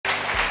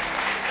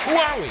Who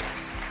are we?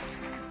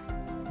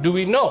 Do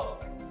we know?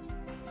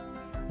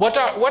 What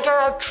are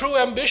our true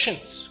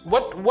ambitions?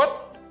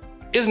 What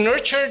is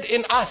nurtured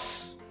in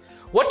us?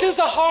 What is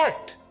the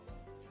heart?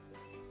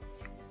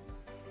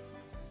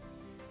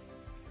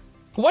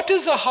 What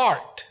is a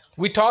heart?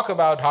 We talk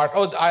about heart.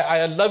 Oh,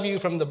 I love you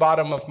from the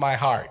bottom of my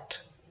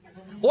heart.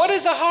 What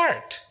is a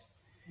heart?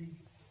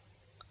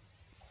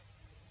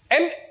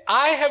 And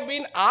I have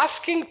been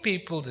asking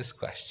people this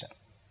question.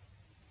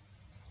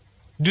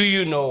 Do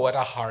you know what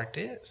a heart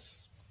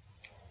is?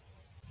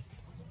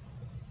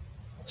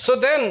 So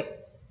then,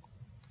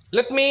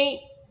 let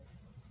me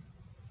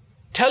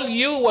tell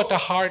you what a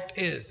heart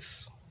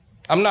is.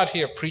 I'm not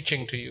here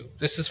preaching to you.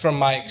 This is from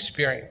my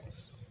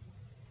experience.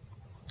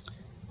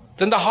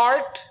 Then the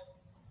heart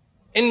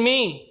in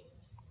me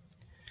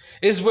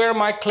is where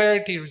my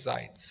clarity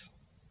resides.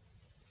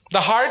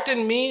 The heart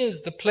in me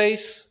is the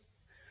place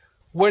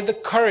where the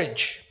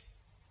courage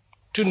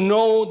to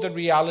know the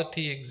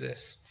reality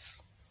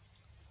exists.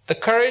 The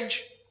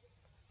courage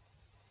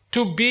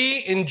to be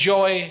in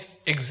joy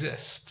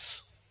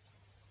exists.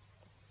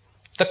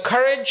 The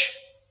courage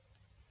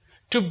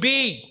to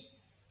be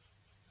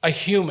a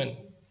human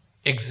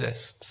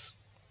exists.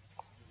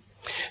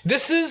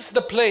 This is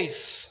the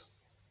place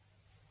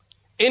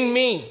in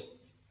me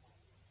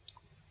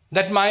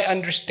that my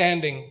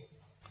understanding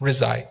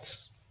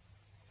resides.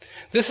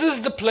 This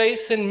is the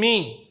place in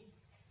me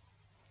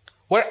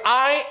where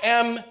I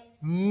am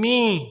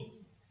me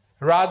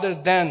rather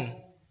than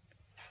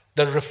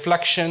the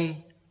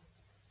reflection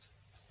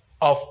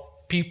of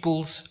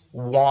people's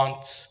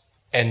wants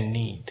and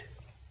need.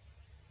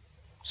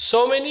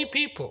 So many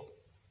people,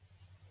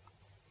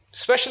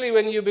 especially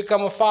when you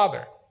become a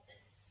father,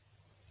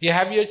 you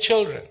have your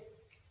children.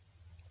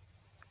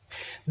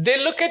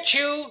 They look at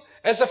you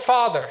as a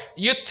father.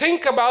 You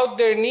think about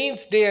their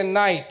needs day and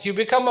night. You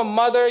become a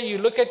mother, you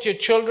look at your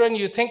children,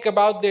 you think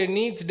about their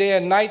needs day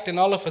and night, and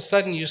all of a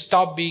sudden you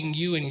stop being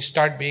you and you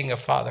start being a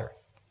father.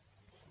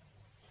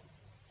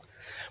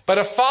 But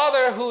a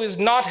father who is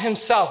not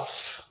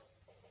himself,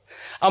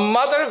 a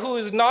mother who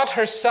is not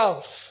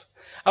herself,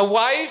 a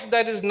wife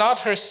that is not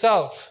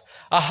herself,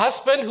 a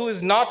husband who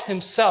is not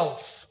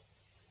himself,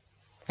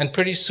 and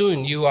pretty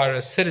soon you are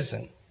a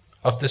citizen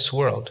of this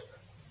world,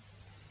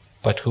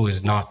 but who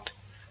is not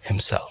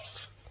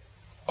himself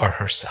or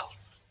herself.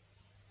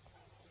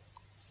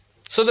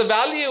 So the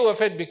value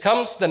of it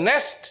becomes the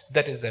nest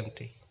that is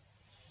empty.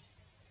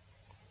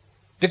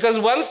 Because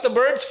once the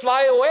birds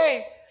fly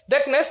away,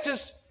 that nest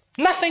is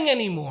nothing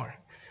anymore.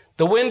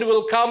 The wind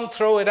will come,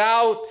 throw it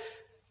out.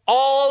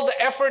 All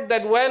the effort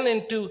that went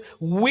into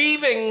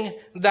weaving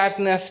that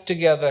nest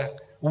together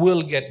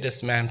will get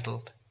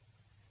dismantled.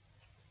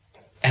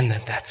 And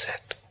then that's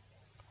it.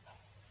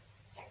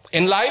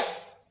 In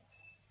life,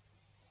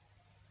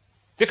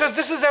 because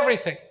this is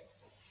everything,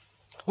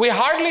 we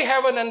hardly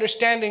have an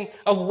understanding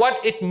of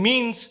what it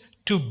means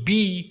to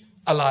be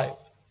alive.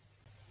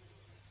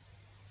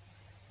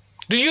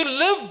 Do you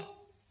live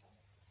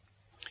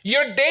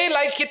your day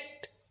like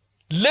it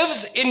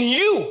lives in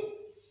you?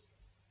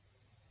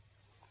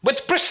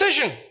 With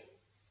precision.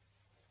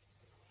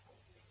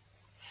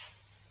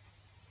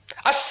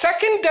 A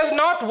second does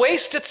not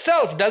waste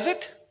itself, does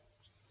it?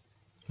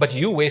 But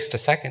you waste a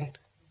second.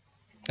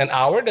 An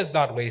hour does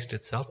not waste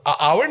itself. An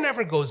hour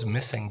never goes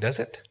missing, does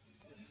it?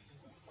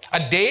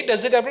 A day,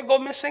 does it ever go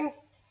missing?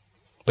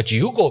 But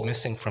you go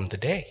missing from the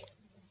day.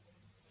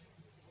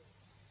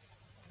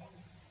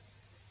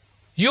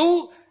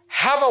 You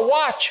have a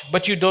watch,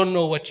 but you don't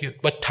know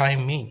what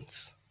time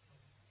means.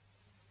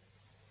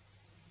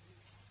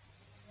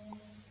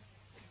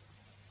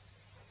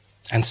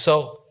 And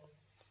so,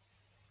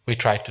 we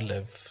try to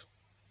live,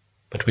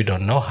 but we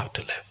don't know how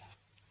to live.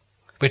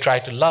 We try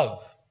to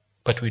love,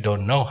 but we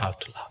don't know how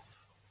to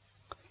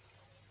love.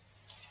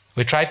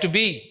 We try to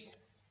be,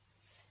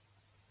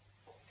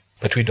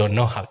 but we don't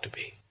know how to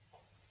be.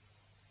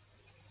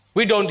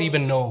 We don't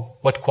even know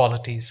what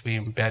qualities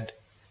we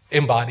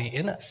embody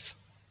in us.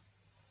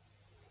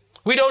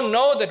 We don't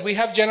know that we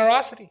have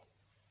generosity.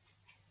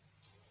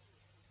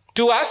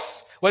 To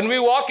us, when we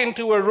walk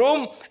into a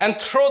room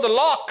and throw the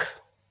lock,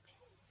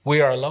 we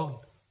are alone.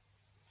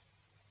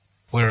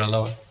 We're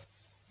alone.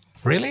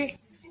 Really?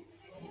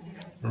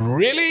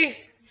 Really?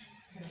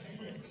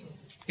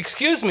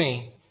 Excuse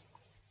me.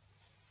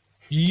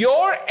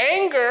 Your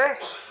anger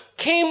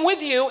came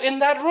with you in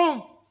that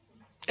room.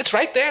 It's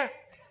right there.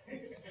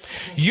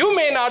 You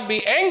may not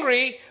be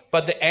angry,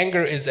 but the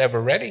anger is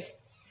ever ready.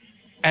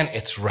 And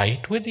it's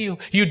right with you.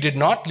 You did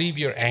not leave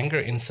your anger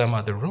in some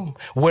other room.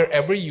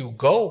 Wherever you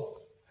go,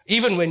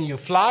 even when you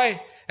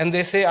fly, and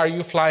they say, "Are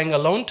you flying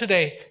alone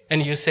today?"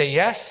 And you say,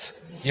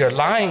 "Yes," you're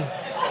lying.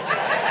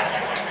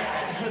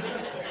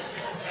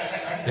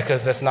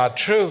 Because that's not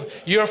true.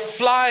 You're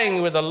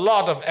flying with a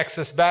lot of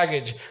excess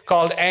baggage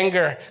called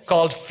anger,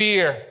 called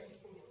fear,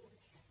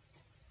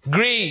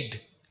 greed.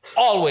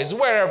 Always,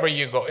 wherever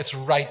you go, it's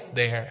right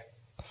there.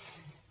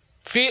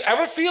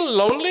 Ever feel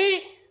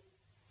lonely?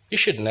 You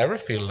should never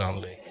feel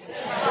lonely.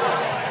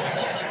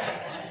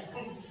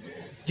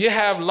 You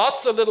have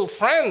lots of little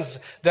friends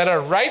that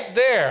are right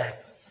there.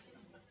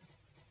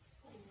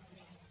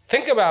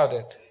 Think about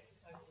it.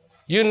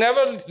 You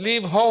never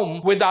leave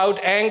home without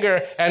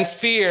anger and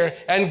fear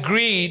and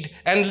greed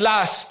and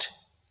lust.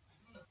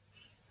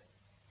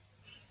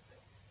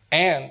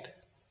 And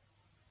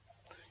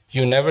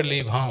you never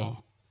leave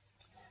home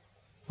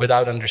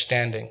without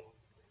understanding,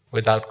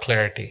 without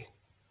clarity.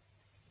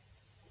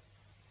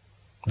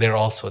 They're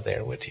also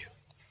there with you.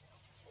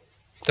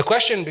 The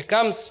question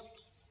becomes,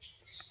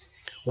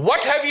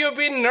 what have you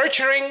been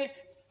nurturing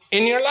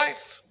in your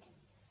life?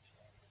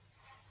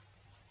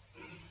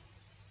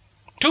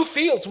 Two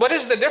fields. What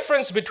is the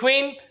difference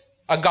between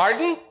a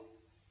garden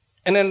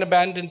and an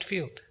abandoned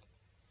field?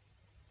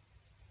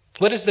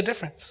 What is the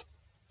difference?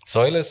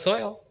 Soil is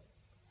soil.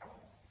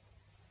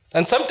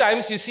 And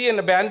sometimes you see an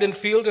abandoned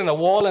field and a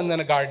wall and then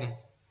a garden.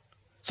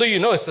 So you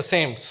know it's the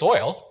same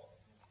soil.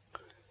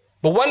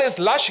 But one is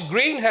lush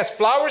green, has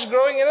flowers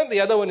growing in it. The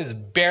other one is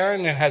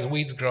barren and has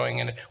weeds growing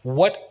in it.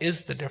 What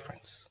is the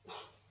difference?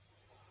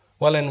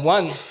 Well, in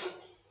one,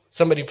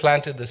 somebody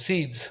planted the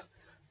seeds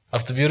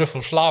of the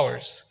beautiful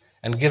flowers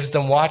and gives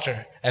them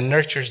water and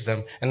nurtures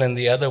them. And in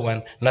the other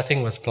one,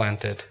 nothing was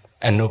planted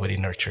and nobody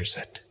nurtures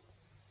it.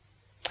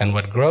 And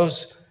what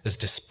grows is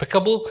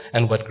despicable,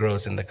 and what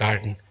grows in the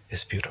garden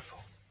is beautiful.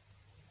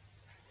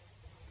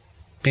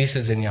 Peace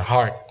is in your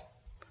heart.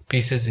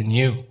 Peace is in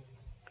you.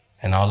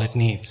 And all it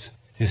needs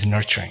is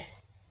nurturing,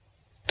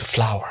 to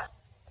flower,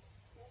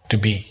 to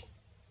be,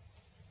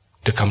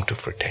 to come to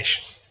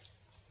fruition.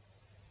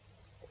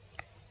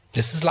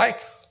 This is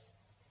life.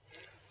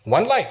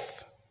 One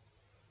life.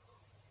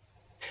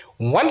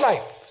 One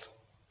life.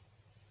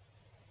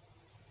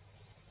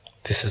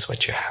 This is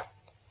what you have.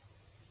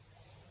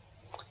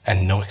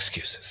 And no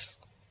excuses.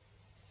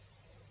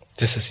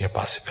 This is your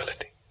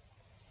possibility.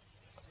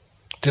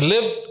 To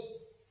live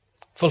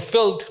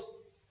fulfilled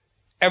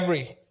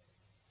every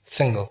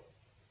single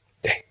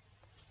day.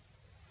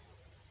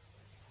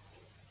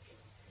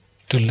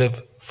 To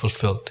live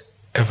fulfilled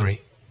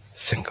every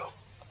single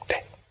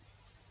day.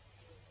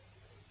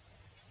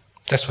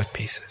 That's what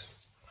peace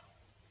is.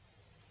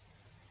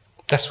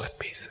 That's what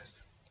peace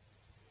is.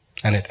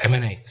 And it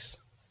emanates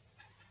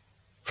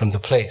from the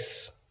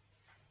place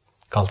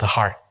called the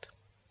heart,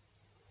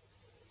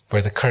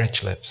 where the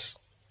courage lives,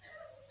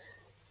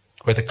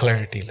 where the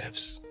clarity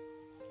lives,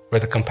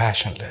 where the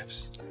compassion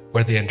lives,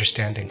 where the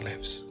understanding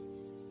lives.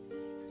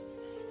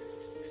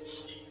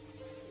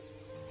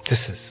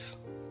 This is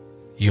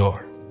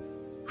your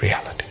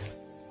reality.